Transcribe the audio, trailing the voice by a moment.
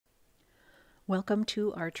Welcome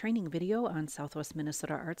to our training video on Southwest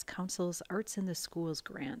Minnesota Arts Council's Arts in the Schools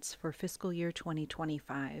grants for fiscal year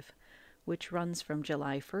 2025, which runs from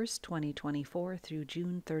July 1st, 2024 through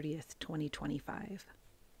June 30th, 2025.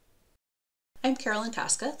 I'm Carolyn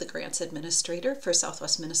Koska, the Grants Administrator for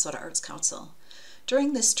Southwest Minnesota Arts Council.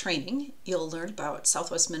 During this training, you'll learn about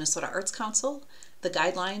Southwest Minnesota Arts Council, the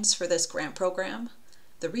guidelines for this grant program,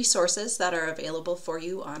 the resources that are available for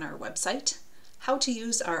you on our website, how to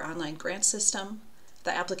use our online grant system,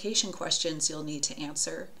 the application questions you'll need to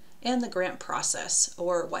answer, and the grant process,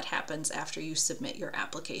 or what happens after you submit your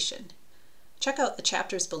application. Check out the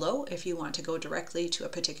chapters below if you want to go directly to a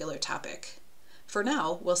particular topic. For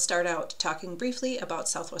now, we'll start out talking briefly about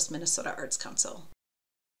Southwest Minnesota Arts Council.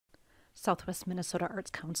 Southwest Minnesota Arts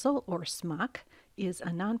Council, or SMAC, is a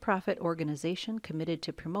nonprofit organization committed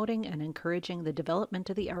to promoting and encouraging the development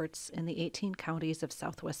of the arts in the 18 counties of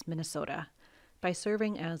Southwest Minnesota, by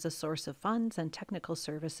serving as a source of funds and technical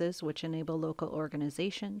services which enable local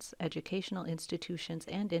organizations, educational institutions,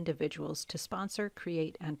 and individuals to sponsor,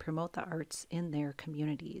 create, and promote the arts in their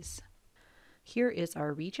communities. Here is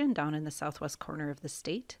our region down in the southwest corner of the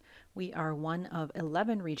state. We are one of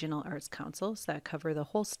 11 regional arts councils that cover the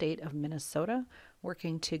whole state of Minnesota,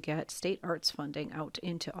 working to get state arts funding out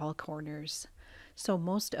into all corners. So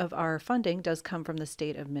most of our funding does come from the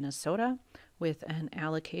state of Minnesota, with an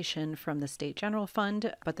allocation from the State General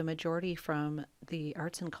Fund, but the majority from the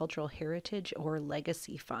Arts and Cultural Heritage or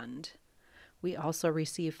Legacy Fund. We also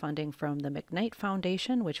receive funding from the McKnight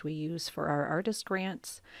Foundation, which we use for our artist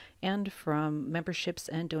grants, and from memberships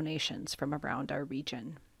and donations from around our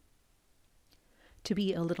region. To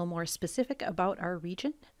be a little more specific about our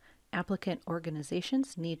region, applicant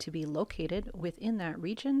organizations need to be located within that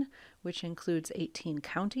region, which includes 18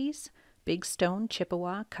 counties: Big Stone,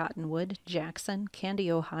 Chippewa, Cottonwood, Jackson, Candy,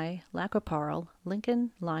 Ojai, Lac-qui-Parle,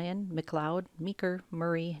 Lincoln, Lyon, McLeod, Meeker,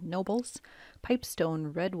 Murray, Nobles,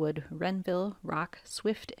 Pipestone, Redwood, Renville, Rock,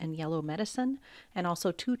 Swift, and Yellow Medicine, and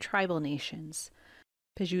also 2 tribal nations,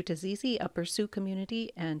 Pajutazizi, Upper Sioux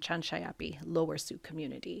Community, and Chanshayapi, Lower Sioux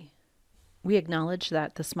Community. We acknowledge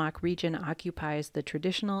that the SMAC region occupies the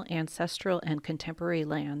traditional, ancestral, and contemporary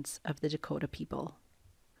lands of the Dakota people.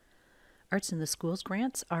 Arts in the Schools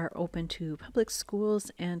grants are open to public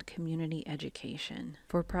schools and community education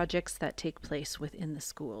for projects that take place within the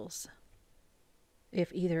schools.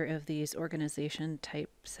 If either of these organization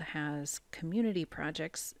types has community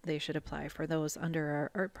projects, they should apply for those under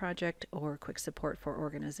our art project or quick support for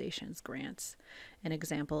organizations grants. An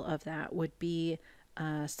example of that would be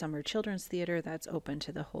a summer children's theater that's open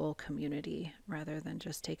to the whole community rather than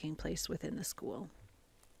just taking place within the school.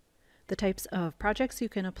 The types of projects you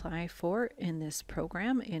can apply for in this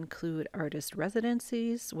program include artist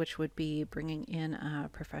residencies, which would be bringing in a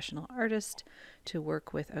professional artist to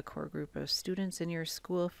work with a core group of students in your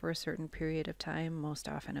school for a certain period of time, most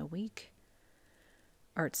often a week,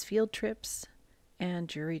 arts field trips, and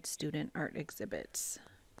juried student art exhibits.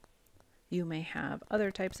 You may have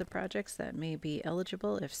other types of projects that may be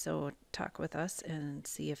eligible. If so, talk with us and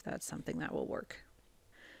see if that's something that will work.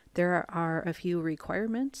 There are a few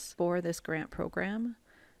requirements for this grant program.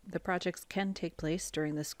 The projects can take place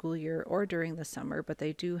during the school year or during the summer, but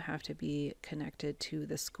they do have to be connected to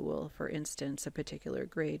the school. For instance, a particular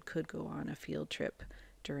grade could go on a field trip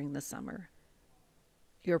during the summer.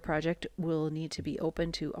 Your project will need to be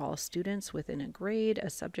open to all students within a grade, a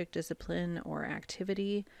subject discipline, or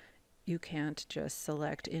activity. You can't just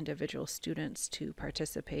select individual students to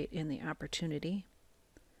participate in the opportunity.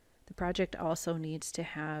 The project also needs to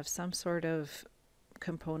have some sort of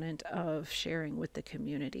component of sharing with the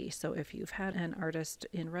community. So if you've had an artist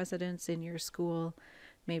in residence in your school,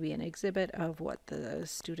 maybe an exhibit of what the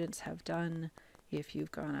students have done. If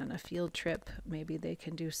you've gone on a field trip, maybe they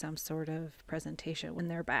can do some sort of presentation when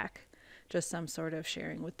they're back, just some sort of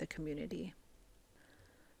sharing with the community.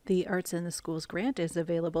 The Arts in the Schools grant is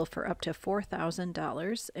available for up to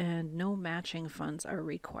 $4,000 and no matching funds are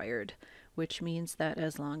required, which means that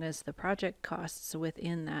as long as the project costs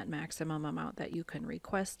within that maximum amount that you can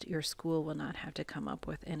request, your school will not have to come up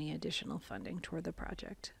with any additional funding toward the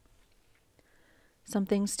project. Some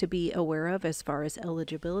things to be aware of as far as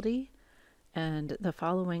eligibility, and the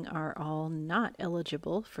following are all not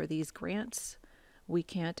eligible for these grants. We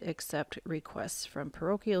can't accept requests from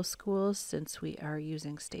parochial schools since we are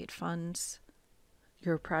using state funds.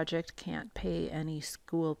 Your project can't pay any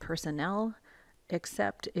school personnel,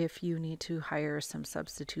 except if you need to hire some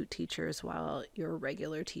substitute teachers while your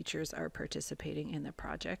regular teachers are participating in the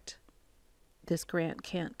project. This grant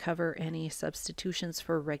can't cover any substitutions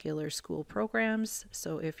for regular school programs,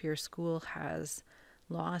 so if your school has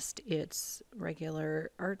lost its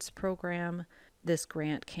regular arts program, this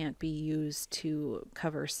grant can't be used to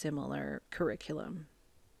cover similar curriculum.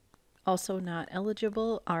 Also not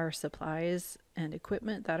eligible are supplies and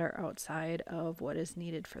equipment that are outside of what is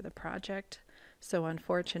needed for the project. So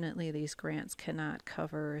unfortunately, these grants cannot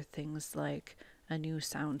cover things like a new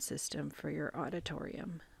sound system for your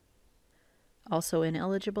auditorium. Also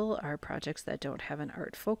ineligible are projects that don't have an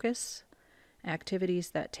art focus, activities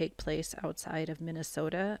that take place outside of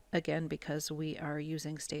Minnesota, again because we are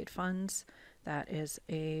using state funds, that is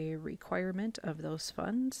a requirement of those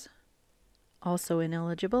funds. Also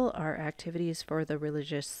ineligible are activities for the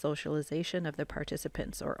religious socialization of the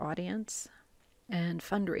participants or audience, and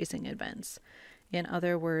fundraising events. In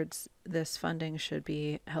other words, this funding should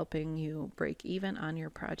be helping you break even on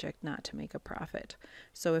your project, not to make a profit.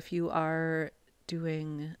 So if you are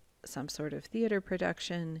doing some sort of theater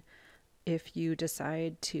production, if you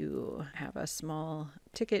decide to have a small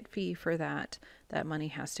ticket fee for that, that money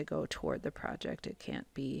has to go toward the project. It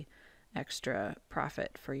can't be extra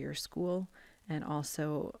profit for your school. And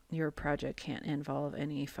also, your project can't involve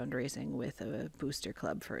any fundraising with a booster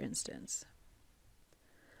club, for instance.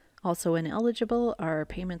 Also ineligible are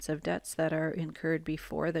payments of debts that are incurred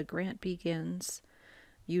before the grant begins,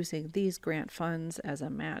 using these grant funds as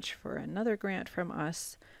a match for another grant from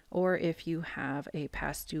us, or if you have a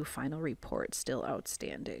past due final report still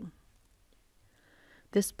outstanding.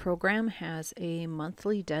 This program has a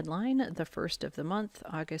monthly deadline, the first of the month,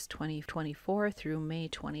 August 2024 through May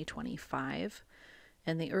 2025.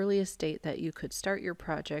 And the earliest date that you could start your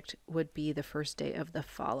project would be the first day of the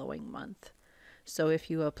following month. So if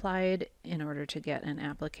you applied in order to get an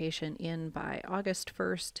application in by August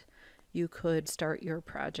 1st, you could start your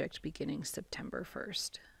project beginning September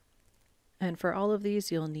 1st. And for all of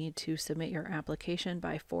these, you'll need to submit your application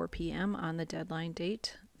by 4 p.m. on the deadline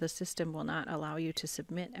date. The system will not allow you to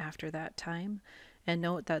submit after that time. And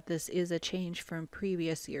note that this is a change from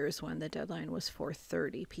previous years when the deadline was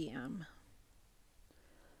 4:30 p.m.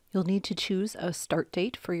 You'll need to choose a start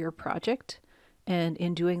date for your project. And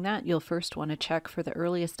in doing that, you'll first want to check for the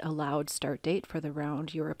earliest allowed start date for the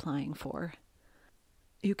round you're applying for.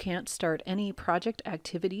 You can't start any project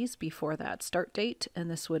activities before that start date, and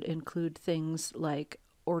this would include things like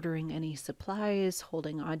ordering any supplies,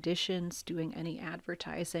 holding auditions, doing any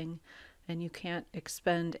advertising, and you can't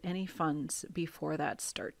expend any funds before that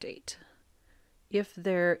start date. If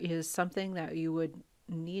there is something that you would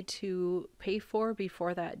need to pay for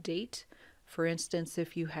before that date, for instance,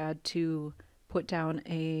 if you had to put down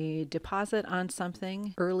a deposit on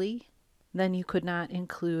something early, then you could not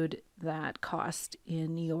include that cost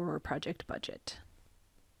in your project budget.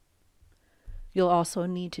 You'll also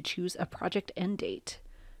need to choose a project end date.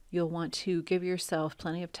 You'll want to give yourself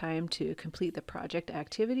plenty of time to complete the project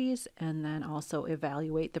activities and then also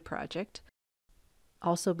evaluate the project.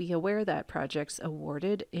 Also be aware that projects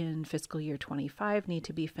awarded in fiscal year 25 need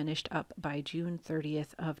to be finished up by June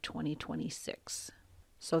 30th of 2026.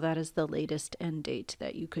 So that is the latest end date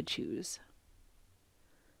that you could choose.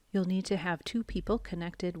 You'll need to have 2 people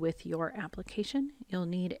connected with your application. You'll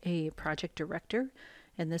need a project director,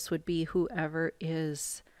 and this would be whoever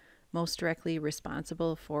is most directly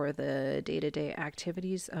responsible for the day-to-day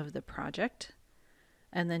activities of the project.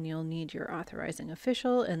 And then you'll need your authorizing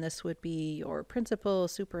official, and this would be your principal,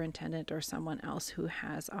 superintendent, or someone else who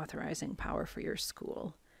has authorizing power for your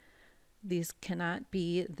school. These cannot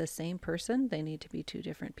be the same person. They need to be 2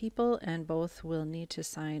 different people, and both will need to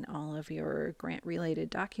sign all of your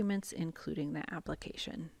grant-related documents, including the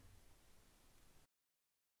application.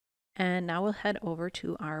 And now we'll head over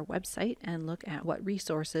to our website and look at what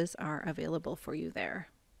resources are available for you there.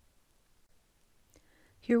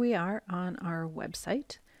 Here we are on our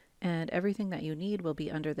website, and everything that you need will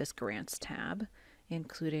be under this Grants tab,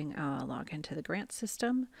 including a login to the grant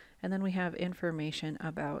system, and then we have information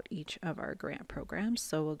about each of our grant programs.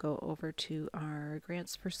 So we'll go over to our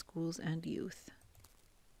grants for schools and youth.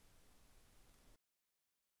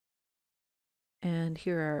 And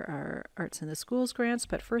here are our Arts in the Schools grants,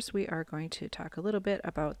 but first we are going to talk a little bit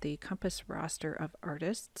about the Compass roster of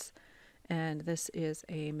artists. And this is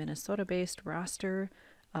a Minnesota-based roster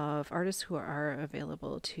of artists who are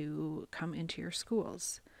available to come into your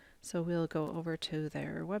schools. So we'll go over to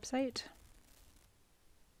their website,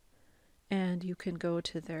 and you can go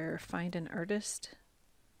to their Find an Artist.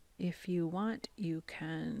 If you want, you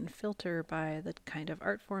can filter by the kind of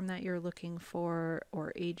art form that you're looking for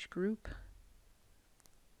or age group.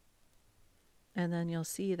 And then you'll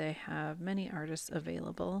see they have many artists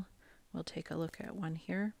available. We'll take a look at one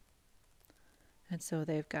here. And so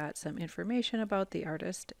they've got some information about the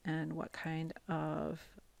artist and what kind of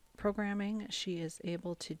programming she is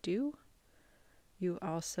able to do. You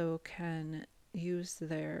also can use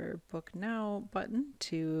their Book Now button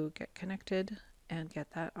to get connected and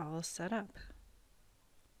get that all set up.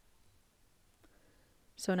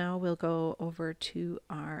 So now we'll go over to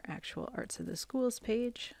our actual Arts in the Schools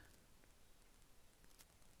page.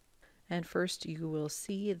 And first you will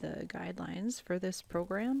see the guidelines for this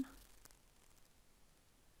program.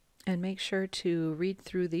 And make sure to read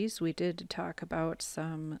through these. We did talk about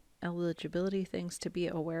some eligibility things to be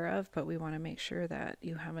aware of, but we want to make sure that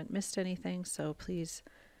you haven't missed anything, so please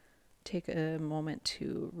take a moment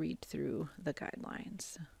to read through the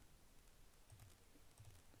guidelines.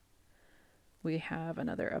 We have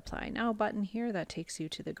another Apply Now button here that takes you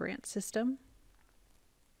to the grant system.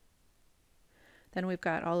 Then we've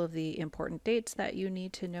got all of the important dates that you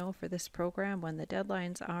need to know for this program, when the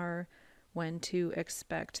deadlines are, when to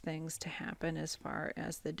expect things to happen as far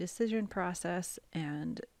as the decision process,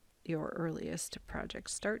 and your earliest project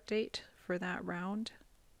start date for that round.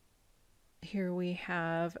 Here we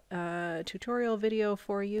have a tutorial video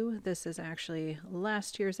for you. This is actually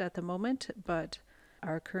last year's at the moment, but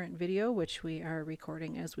our current video, which we are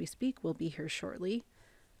recording as we speak, will be here shortly.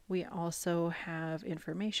 We also have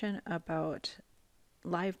information about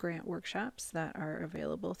live grant workshops that are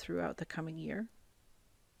available throughout the coming year.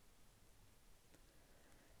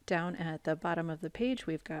 Down at the bottom of the page,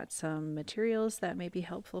 we've got some materials that may be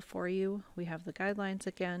helpful for you. We have the guidelines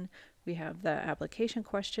again. We have the application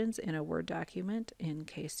questions in a Word document in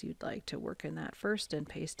case you'd like to work in that first and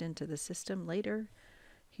paste into the system later.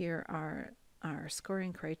 Here are our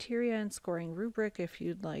scoring criteria and scoring rubric if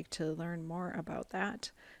you'd like to learn more about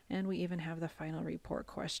that. And we even have the final report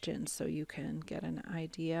questions so you can get an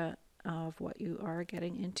idea of what you are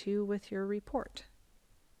getting into with your report.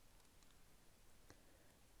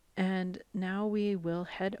 And now we will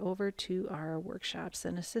head over to our Workshops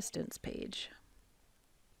and Assistance page.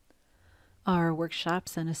 Our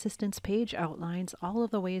Workshops and Assistance page outlines all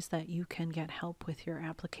of the ways that you can get help with your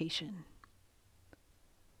application.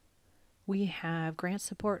 We have grant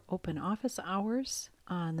support open office hours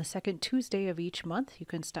on the second Tuesday of each month. You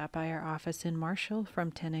can stop by our office in Marshall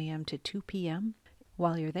from 10 a.m. to 2 p.m.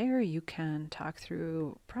 While you're there, you can talk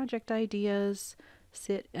through project ideas,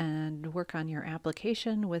 sit and work on your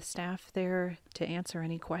application with staff there to answer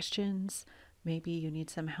any questions. Maybe you need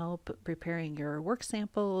some help preparing your work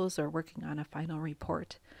samples or working on a final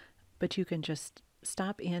report, but you can just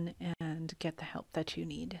stop in and get the help that you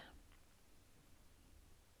need.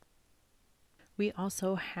 We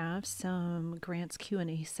also have some grants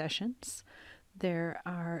Q&A sessions. There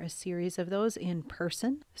are a series of those in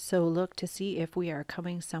person, so look to see if we are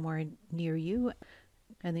coming somewhere near you,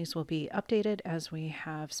 and these will be updated as we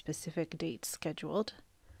have specific dates scheduled.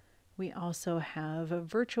 We also have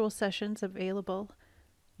virtual sessions available.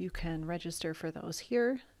 You can register for those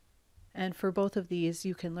here. And for both of these,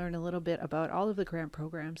 you can learn a little bit about all of the grant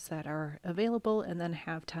programs that are available and then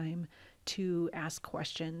have time to ask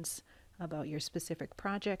questions about your specific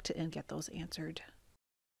project and get those answered.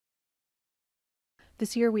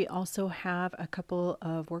 This year we also have a couple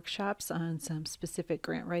of workshops on some specific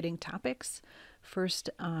grant writing topics. First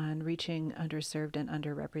on reaching underserved and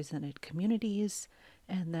underrepresented communities,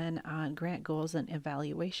 and then on grant goals and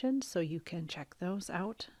evaluation, so you can check those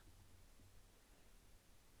out.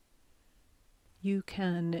 You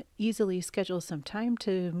can easily schedule some time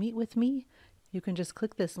to meet with me. You can just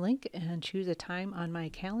click this link and choose a time on my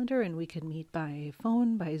calendar, and we can meet by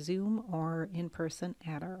phone, by Zoom, or in person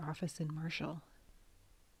at our office in Marshall.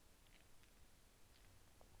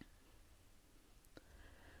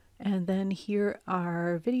 And then here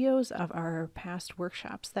are videos of our past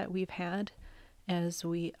workshops that we've had as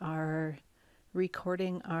we are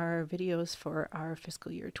recording our videos for our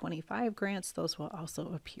fiscal year 25 grants. Those will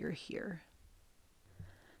also appear here.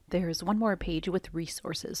 There's one more page with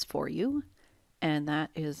resources for you, and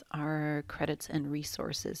that is our credits and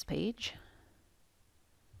resources page.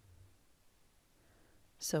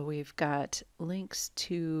 So we've got links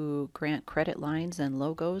to grant credit lines and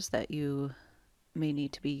logos that you may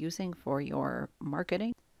need to be using for your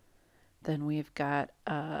marketing. Then we've got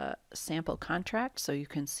a sample contract so you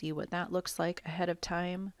can see what that looks like ahead of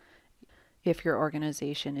time. If your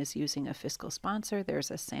organization is using a fiscal sponsor,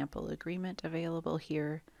 there's a sample agreement available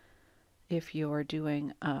here. If you're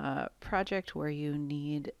doing a project where you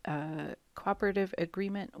need a cooperative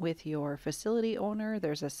agreement with your facility owner,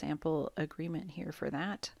 there's a sample agreement here for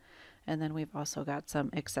that. And then we've also got some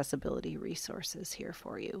accessibility resources here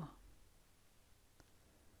for you.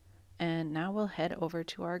 And now we'll head over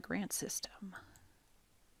to our grant system.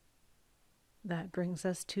 That brings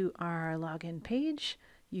us to our login page.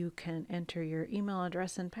 You can enter your email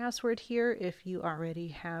address and password here if you already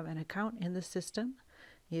have an account in the system.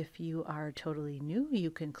 If you are totally new, you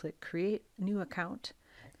can click Create New Account.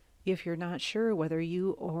 If you're not sure whether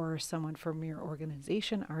you or someone from your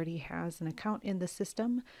organization already has an account in the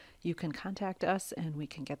system, you can contact us and we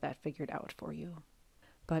can get that figured out for you.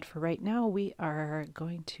 But for right now, we are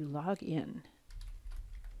going to log in.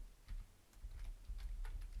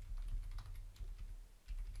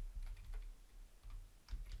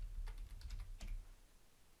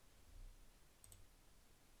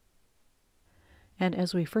 And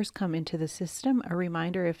as we first come into the system, a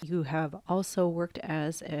reminder, if you have also worked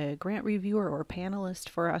as a grant reviewer or panelist,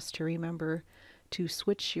 for us to remember to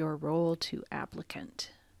switch your role to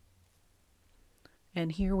applicant.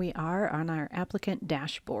 And here we are on our applicant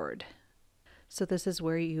dashboard. So this is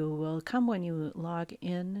where you will come when you log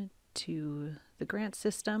in to the grant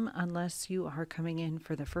system. Unless you are coming in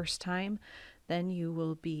for the first time, then you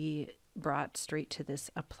will be brought straight to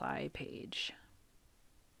this apply page.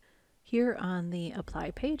 Here on the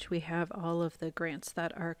apply page, we have all of the grants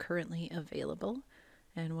that are currently available,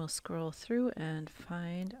 and we'll scroll through and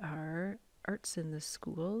find our Arts in the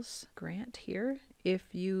Schools grant here.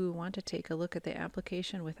 If you want to take a look at the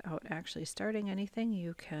application without actually starting anything,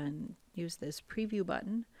 you can use this preview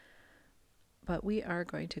button, but we are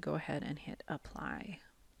going to go ahead and hit apply.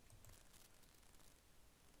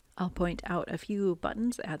 I'll point out a few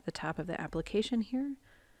buttons at the top of the application here.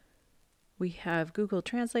 We have Google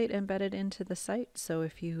Translate embedded into the site, so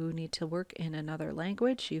if you need to work in another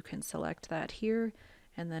language, you can select that here,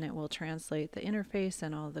 and then it will translate the interface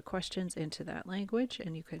and all the questions into that language,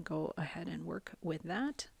 and you can go ahead and work with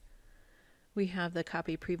that. We have the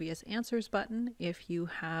Copy Previous Answers button. If you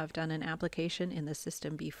have done an application in the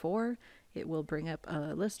system before, it will bring up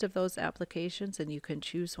a list of those applications, and you can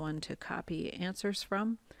choose one to copy answers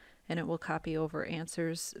from, and it will copy over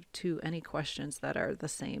answers to any questions that are the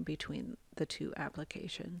same between the two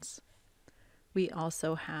applications. We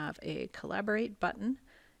also have a Collaborate button,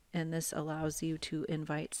 and this allows you to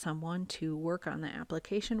invite someone to work on the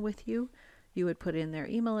application with you. You would put in their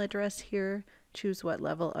email address here, choose what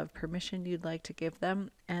level of permission you'd like to give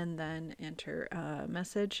them, and then enter a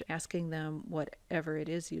message asking them whatever it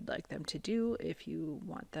is you'd like them to do. If you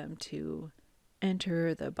want them to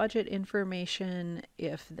enter the budget information,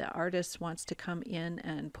 if the artist wants to come in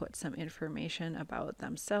and put some information about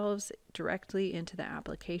themselves directly into the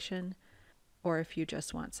application, or if you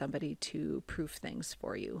just want somebody to proof things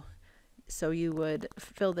for you. So you would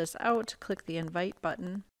fill this out, click the invite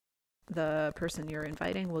button. The person you're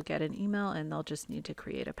inviting will get an email, and they'll just need to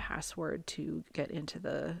create a password to get into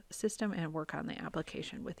the system and work on the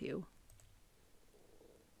application with you.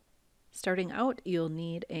 Starting out, you'll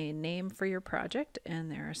need a name for your project,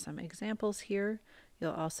 and there are some examples here.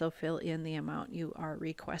 You'll also fill in the amount you are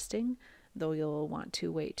requesting, though you'll want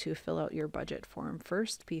to wait to fill out your budget form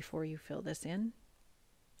first before you fill this in.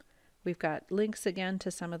 We've got links again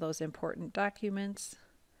to some of those important documents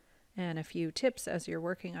and a few tips as you're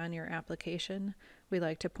working on your application. We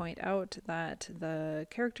like to point out that the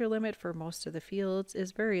character limit for most of the fields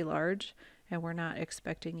is very large, and we're not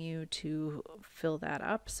expecting you to fill that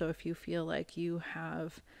up. So if you feel like you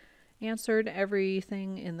have answered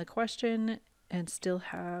everything in the question and still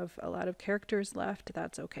have a lot of characters left,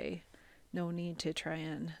 that's okay. No need to try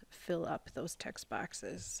and fill up those text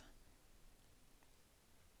boxes.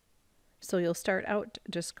 So you'll start out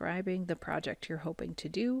describing the project you're hoping to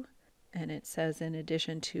do, and it says, in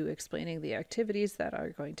addition to explaining the activities that are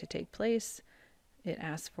going to take place, it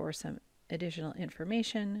asks for some additional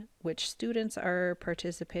information, which students are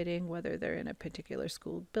participating, whether they're in a particular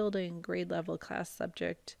school building, grade level, class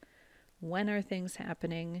subject, when are things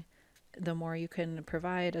happening. The more you can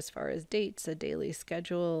provide as far as dates, a daily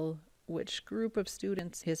schedule, which group of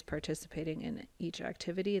students is participating in each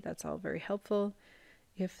activity, that's all very helpful.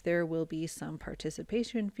 If there will be some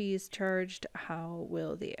participation fees charged, how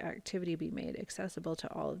will the activity be made accessible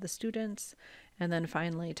to all of the students? And then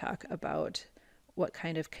finally talk about what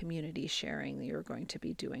kind of community sharing you're going to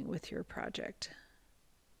be doing with your project.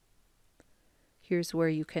 Here's where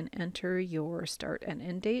you can enter your start and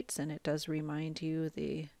end dates, and it does remind you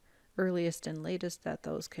the earliest and latest that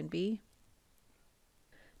those can be.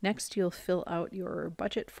 Next, you'll fill out your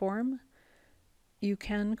budget form. You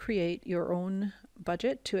can create your own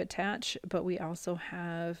budget to attach, but we also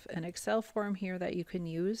have an Excel form here that you can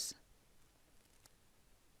use.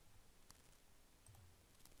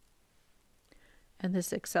 And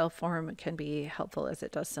this Excel form can be helpful as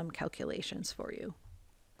it does some calculations for you.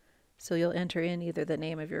 So you'll enter in either the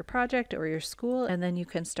name of your project or your school, and then you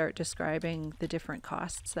can start describing the different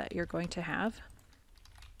costs that you're going to have.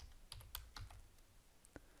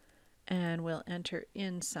 And we'll enter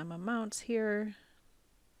in some amounts here.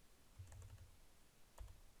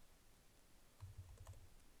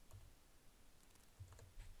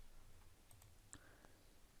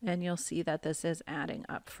 And you'll see that this is adding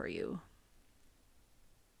up for you.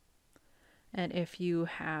 And if you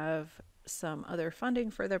have some other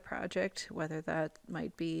funding for the project, whether that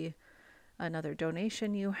might be another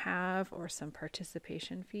donation you have or some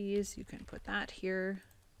participation fees, you can put that here.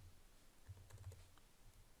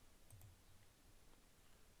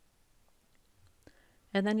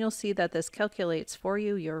 And then you'll see that this calculates for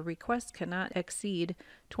you. Your request cannot exceed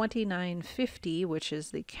 $29.50, which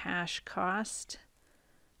is the cash cost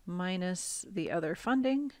minus the other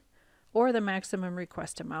funding, or the maximum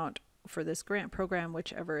request amount for this grant program,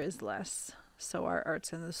 whichever is less. So our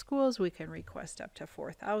arts in the schools, we can request up to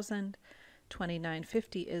 $4,000.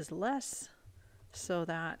 $29.50 is less, so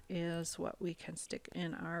that is what we can stick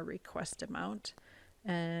in our request amount,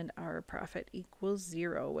 and our profit equals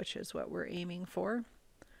 0, which is what we're aiming for.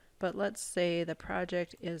 But let's say the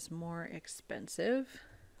project is more expensive.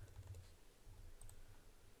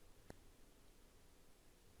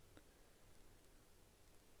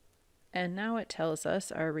 And now it tells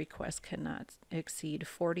us our request cannot exceed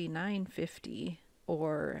 $49.50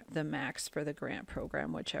 or the max for the grant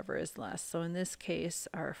program, whichever is less. So in this case,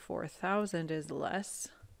 our $4,000 is less.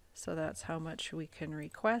 So that's how much we can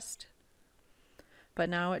request. But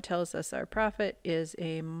now it tells us our profit is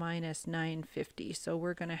a minus $9.50. So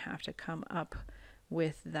we're going to have to come up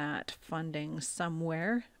with that funding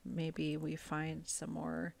somewhere. Maybe we find some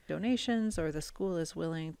more donations, or the school is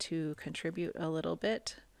willing to contribute a little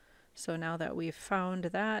bit. So now that we've found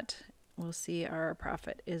that, we'll see our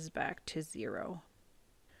profit is back to 0.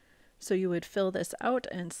 So you would fill this out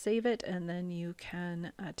and save it, and then you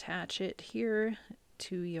can attach it here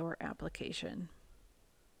to your application.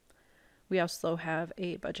 We also have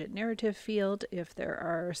a budget narrative field if there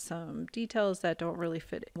are some details that don't really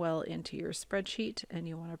fit well into your spreadsheet and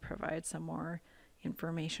you want to provide some more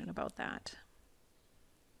information about that.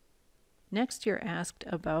 Next, you're asked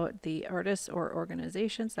about the artists or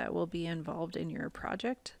organizations that will be involved in your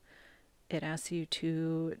project. It asks you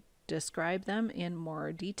to describe them in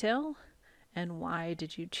more detail and why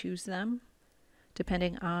did you choose them.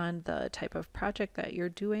 Depending on the type of project that you're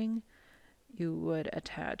doing, you would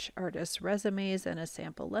attach artists' resumes and a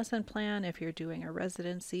sample lesson plan if you're doing a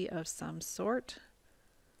residency of some sort.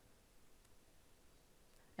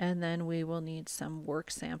 And then we will need some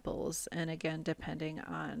work samples. And again, depending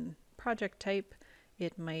on project type,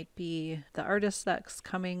 it might be the artist that's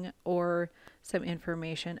coming or some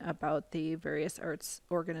information about the various arts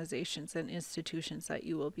organizations and institutions that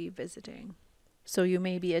you will be visiting. So you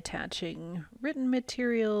may be attaching written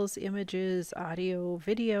materials, images, audio,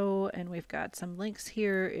 video, and we've got some links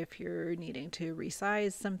here if you're needing to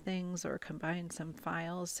resize some things or combine some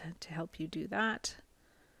files to help you do that.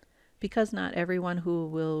 Because not everyone who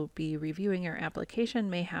will be reviewing your application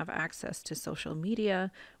may have access to social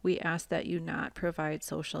media, we ask that you not provide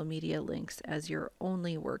social media links as your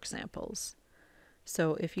only work samples.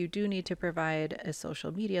 So if you do need to provide a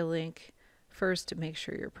social media link, first make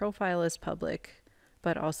sure your profile is public,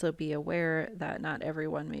 but also be aware that not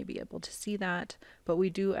everyone may be able to see that. But we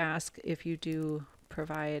do ask, if you do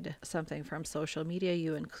provide something from social media,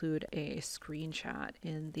 you include a screenshot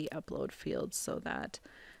in the upload field so that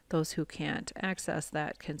those who can't access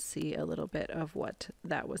that can see a little bit of what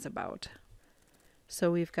that was about.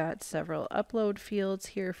 So we've got several upload fields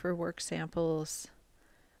here for work samples,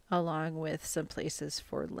 along with some places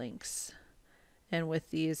for links. And with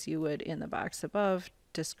these, you would, in the box above,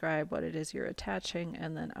 describe what it is you're attaching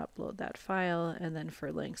and then upload that file. And then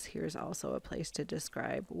for links, here's also a place to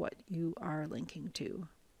describe what you are linking to.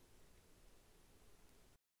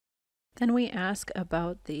 Then we ask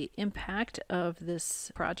about the impact of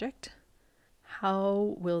this project.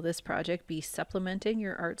 How will this project be supplementing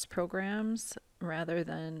your arts programs rather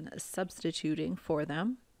than substituting for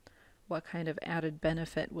them? What kind of added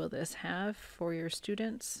benefit will this have for your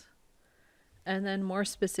students? And then more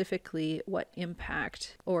specifically, what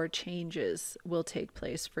impact or changes will take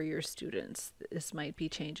place for your students? This might be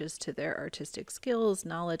changes to their artistic skills,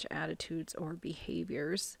 knowledge, attitudes, or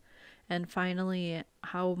behaviors. And finally,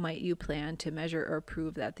 how might you plan to measure or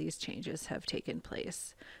prove that these changes have taken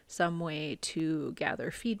place? Some way to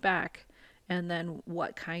gather feedback, and then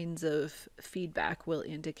what kinds of feedback will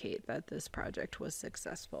indicate that this project was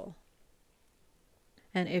successful.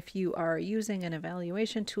 And if you are using an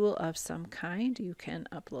evaluation tool of some kind, you can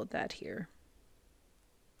upload that here.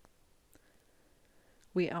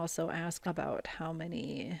 We also ask about how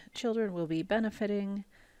many children will be benefiting,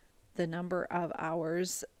 the number of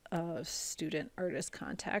hours of student artist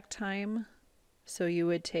contact time. So you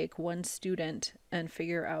would take one student and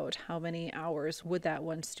figure out how many hours would that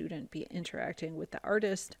one student be interacting with the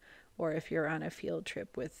artist, or if you're on a field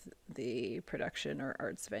trip with the production or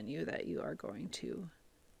arts venue that you are going to.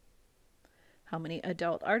 How many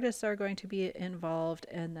adult artists are going to be involved,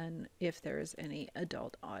 and then if there's any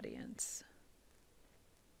adult audience.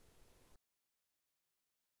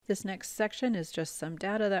 This next section is just some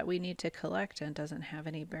data that we need to collect and doesn't have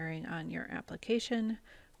any bearing on your application.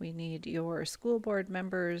 We need your school board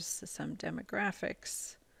members, some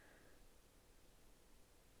demographics,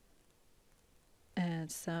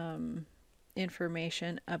 and some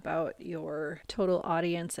information about your total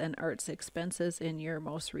audience and arts expenses in your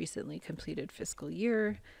most recently completed fiscal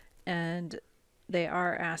year. And they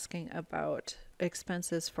are asking about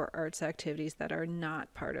expenses for arts activities that are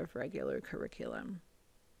not part of regular curriculum.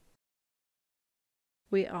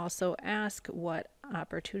 We also ask what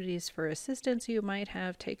opportunities for assistance you might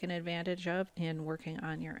have taken advantage of in working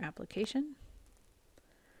on your application.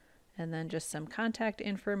 And then just some contact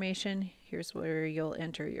information. Here's where you'll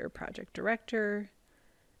enter your project director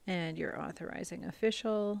and your authorizing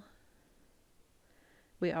official.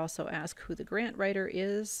 We also ask who the grant writer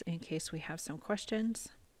is in case we have some questions.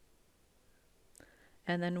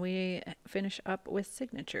 And then we finish up with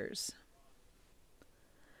signatures.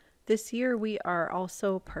 This year we are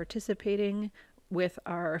also participating with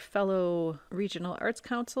our fellow regional arts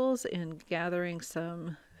councils in gathering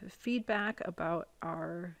some feedback about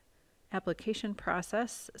our application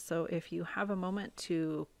process. So if you have a moment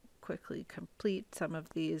to quickly complete some of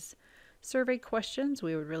these survey questions,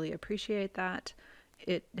 we would really appreciate that.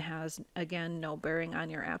 It has, again, no bearing on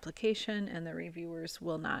your application, and the reviewers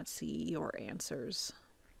will not see your answers.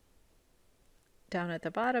 Down at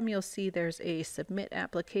the bottom, you'll see there's a Submit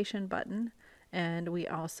Application button, and we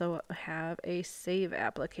also have a Save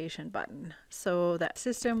Application button. So that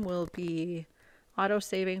system will be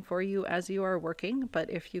auto-saving for you as you are working, but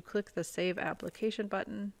if you click the Save Application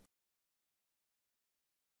button,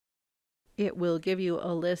 it will give you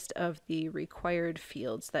a list of the required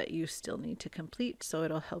fields that you still need to complete, so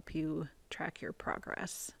it'll help you track your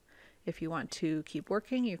progress. If you want to keep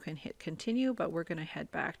working, you can hit continue, but we're going to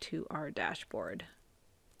head back to our dashboard.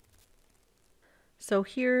 So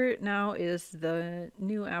here now is the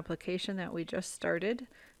new application that we just started.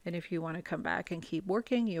 And if you want to come back and keep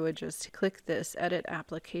working, you would just click this edit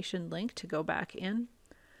application link to go back in.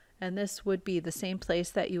 And this would be the same place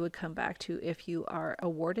that you would come back to if you are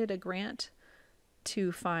awarded a grant,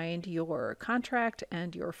 to find your contract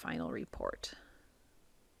and your final report.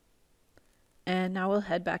 And now we'll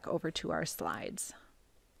head back over to our slides.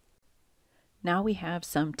 Now we have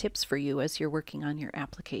some tips for you as you're working on your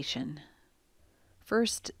application.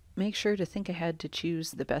 First, make sure to think ahead to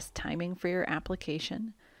choose the best timing for your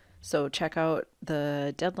application. So check out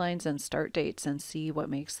the deadlines and start dates and see what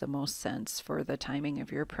makes the most sense for the timing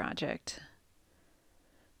of your project.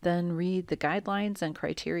 Then read the guidelines and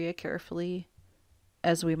criteria carefully.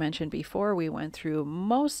 As we mentioned before, we went through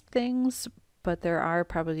most things, but there are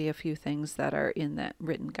probably a few things that are in that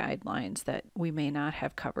written guidelines that we may not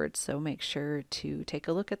have covered, so make sure to take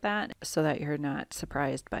a look at that so that you're not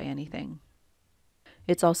surprised by anything.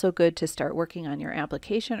 It's also good to start working on your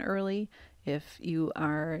application early if you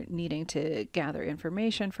are needing to gather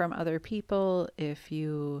information from other people, if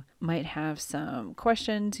you might have some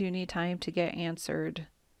questions you need time to get answered.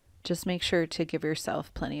 Just make sure to give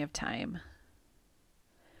yourself plenty of time.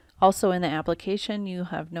 Also in the application, you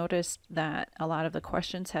have noticed that a lot of the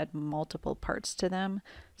questions had multiple parts to them,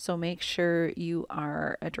 so make sure you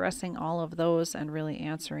are addressing all of those and really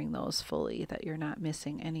answering those fully, that you're not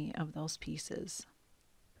missing any of those pieces.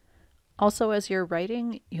 Also, as you're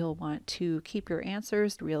writing, you'll want to keep your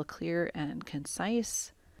answers real clear and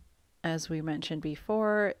concise. As we mentioned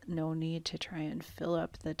before, no need to try and fill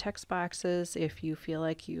up the text boxes if you feel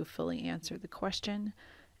like you fully answered the question.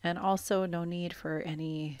 And also no need for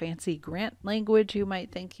any fancy grant language you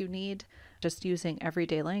might think you need. Just using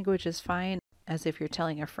everyday language is fine, as if you're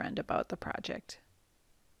telling a friend about the project.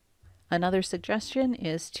 Another suggestion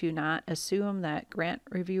is to not assume that grant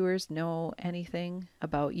reviewers know anything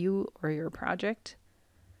about you or your project.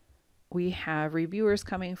 We have reviewers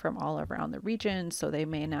coming from all around the region, so they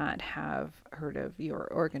may not have heard of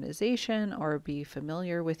your organization or be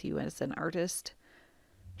familiar with you as an artist.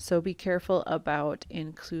 So be careful about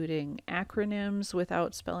including acronyms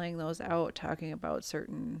without spelling those out, talking about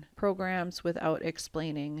certain programs without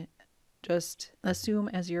explaining. Just assume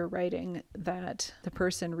as you're writing that the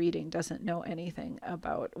person reading doesn't know anything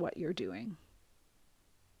about what you're doing.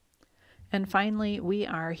 And finally, we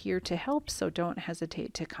are here to help, so don't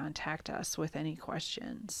hesitate to contact us with any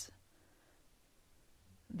questions.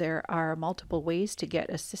 There are multiple ways to get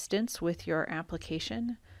assistance with your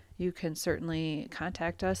application. You can certainly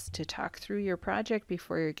contact us to talk through your project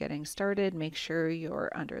before you're getting started. Make sure you're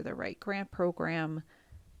under the right grant program.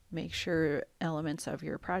 Make sure elements of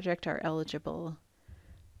your project are eligible.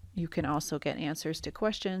 You can also get answers to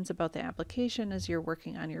questions about the application as you're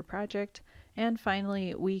working on your project. And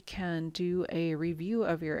finally, we can do a review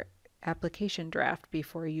of your application draft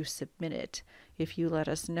before you submit it. If you let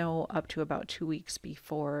us know up to about 2 weeks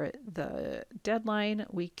before the deadline,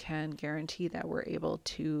 we can guarantee that we're able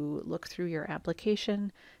to look through your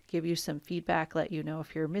application, give you some feedback, let you know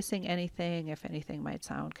if you're missing anything, if anything might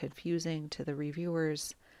sound confusing to the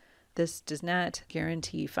reviewers. This does not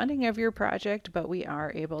guarantee funding of your project, but we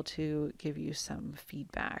are able to give you some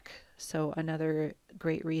feedback. So another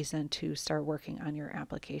great reason to start working on your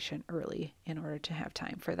application early in order to have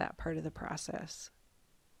time for that part of the process.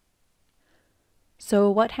 So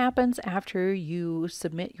what happens after you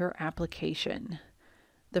submit your application?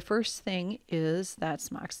 The first thing is that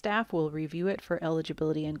SMOC staff will review it for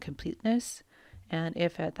eligibility and completeness. And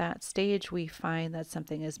if at that stage we find that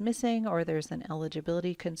something is missing or there's an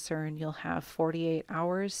eligibility concern, you'll have 48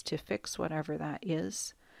 hours to fix whatever that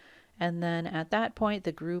is. And then at that point,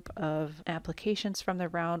 the group of applications from the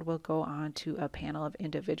round will go on to a panel of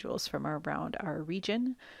individuals from around our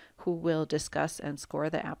region who will discuss and score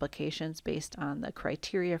the applications based on the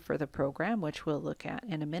criteria for the program, which we'll look at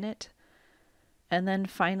in a minute. And then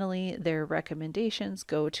finally, their recommendations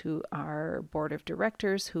go to our board of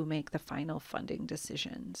directors who make the final funding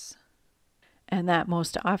decisions. And that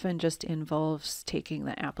most often just involves taking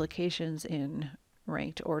the applications in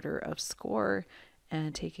ranked order of score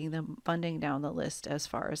and taking the funding down the list as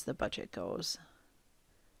far as the budget goes.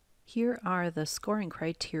 Here are the scoring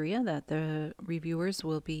criteria that the reviewers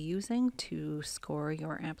will be using to score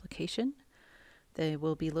your application. They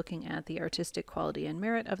will be looking at the artistic quality and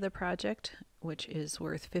merit of the project, which is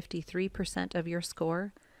worth 53% of your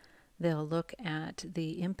score. They'll look at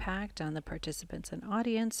the impact on the participants and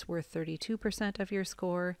audience, worth 32% of your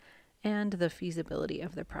score, and the feasibility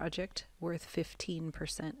of the project, worth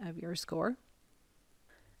 15% of your score.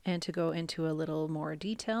 And to go into a little more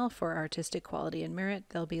detail for artistic quality and merit,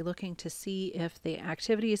 they'll be looking to see if the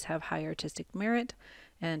activities have high artistic merit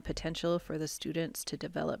and potential for the students to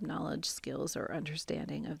develop knowledge, skills, or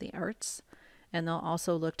understanding of the arts. And they'll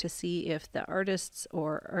also look to see if the artists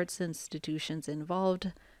or arts institutions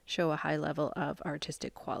involved show a high level of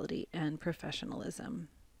artistic quality and professionalism.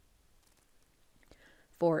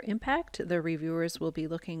 For impact, the reviewers will be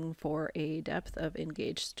looking for a depth of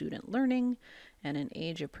engaged student learning and an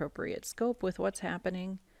age-appropriate scope with what's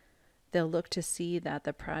happening. They'll look to see that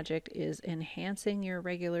the project is enhancing your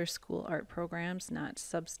regular school art programs, not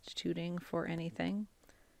substituting for anything.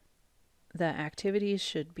 The activities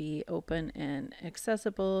should be open and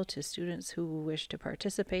accessible to students who wish to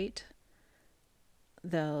participate.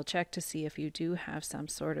 They'll check to see if you do have some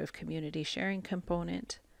sort of community sharing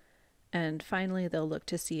component. And finally, they'll look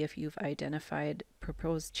to see if you've identified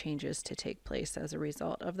proposed changes to take place as a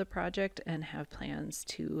result of the project and have plans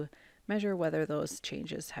to measure whether those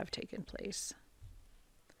changes have taken place.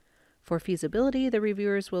 For feasibility, the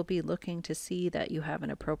reviewers will be looking to see that you have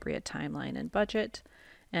an appropriate timeline and budget,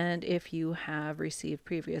 and if you have received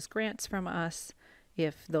previous grants from us,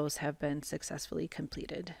 if those have been successfully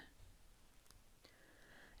completed.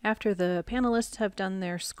 After the panelists have done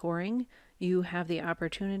their scoring, you have the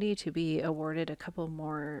opportunity to be awarded a couple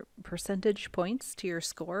more percentage points to your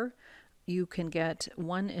score. You can get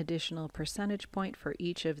 1 additional percentage point for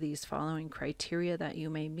each of these following criteria that you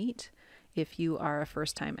may meet. If you are a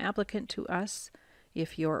first-time applicant to us,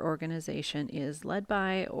 if your organization is led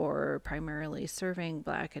by or primarily serving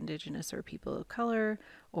Black, Indigenous, or people of color,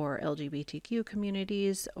 or LGBTQ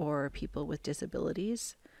communities, or people with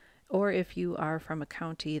disabilities, or if you are from a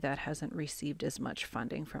county that hasn't received as much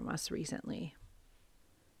funding from us recently.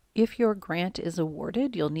 If your grant is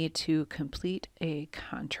awarded, you'll need to complete a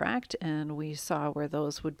contract, and we saw where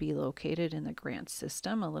those would be located in the grant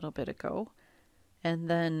system a little bit ago. And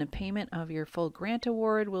then payment of your full grant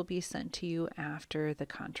award will be sent to you after the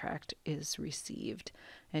contract is received,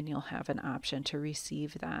 and you'll have an option to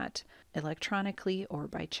receive that electronically or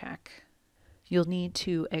by check. You'll need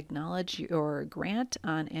to acknowledge your grant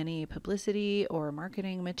on any publicity or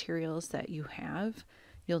marketing materials that you have.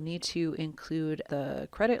 You'll need to include the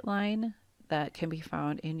credit line that can be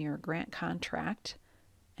found in your grant contract.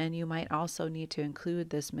 And you might also need to include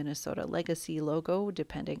this Minnesota Legacy logo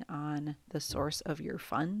depending on the source of your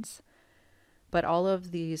funds. But all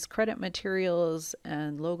of these credit materials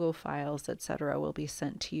and logo files, etc., will be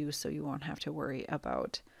sent to you, so you won't have to worry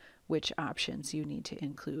about which options you need to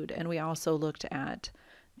include. And we also looked at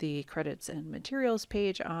the credits and materials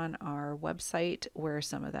page on our website, where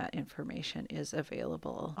some of that information is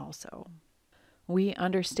available also. We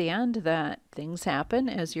understand that things happen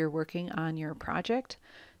as you're working on your project.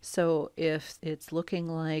 So if it's looking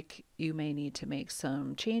like you may need to make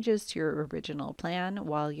some changes to your original plan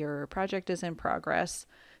while your project is in progress,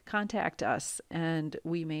 contact us and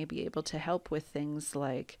we may be able to help with things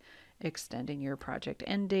like extending your project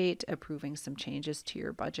end date, approving some changes to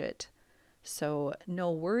your budget. So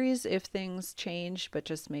no worries if things change, but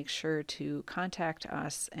just make sure to contact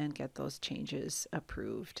us and get those changes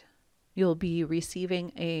approved. You'll be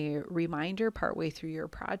receiving a reminder partway through your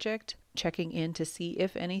project, checking in to see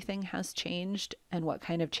if anything has changed and what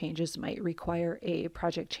kind of changes might require a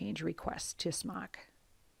project change request to SMOC.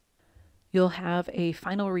 You'll have a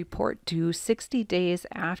final report due 60 days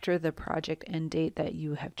after the project end date that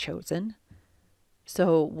you have chosen.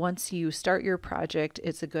 So once you start your project,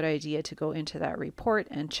 it's a good idea to go into that report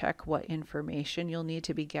and check what information you'll need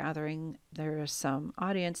to be gathering. There are some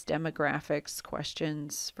audience demographics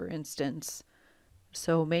questions, for instance.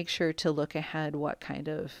 So make sure to look ahead what kind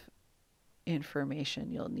of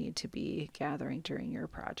information you'll need to be gathering during your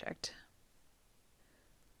project.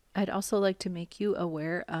 I'd also like to make you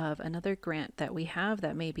aware of another grant that we have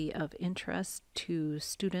that may be of interest to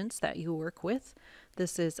students that you work with.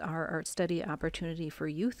 This is our Art Study Opportunity for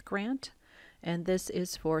Youth grant, and this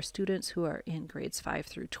is for students who are in grades 5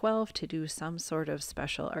 through 12 to do some sort of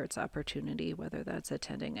special arts opportunity, whether that's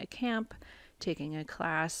attending a camp, taking a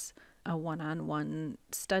class, a one-on-one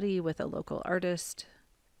study with a local artist.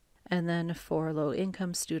 And then for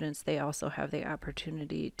low-income students, they also have the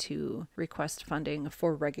opportunity to request funding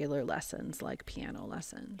for regular lessons like piano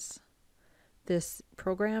lessons. This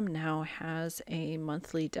program now has a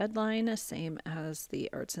monthly deadline, same as the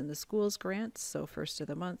Arts in the Schools grants, so first of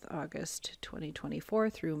the month, August 2024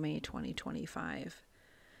 through May 2025.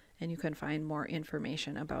 And you can find more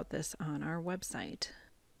information about this on our website.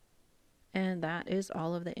 And that is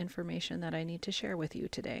all of the information that I need to share with you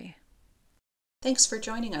today. Thanks for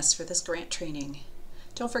joining us for this grant training.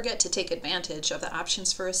 Don't forget to take advantage of the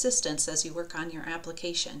options for assistance as you work on your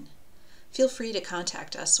application. Feel free to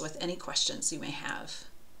contact us with any questions you may have.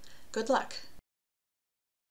 Good luck!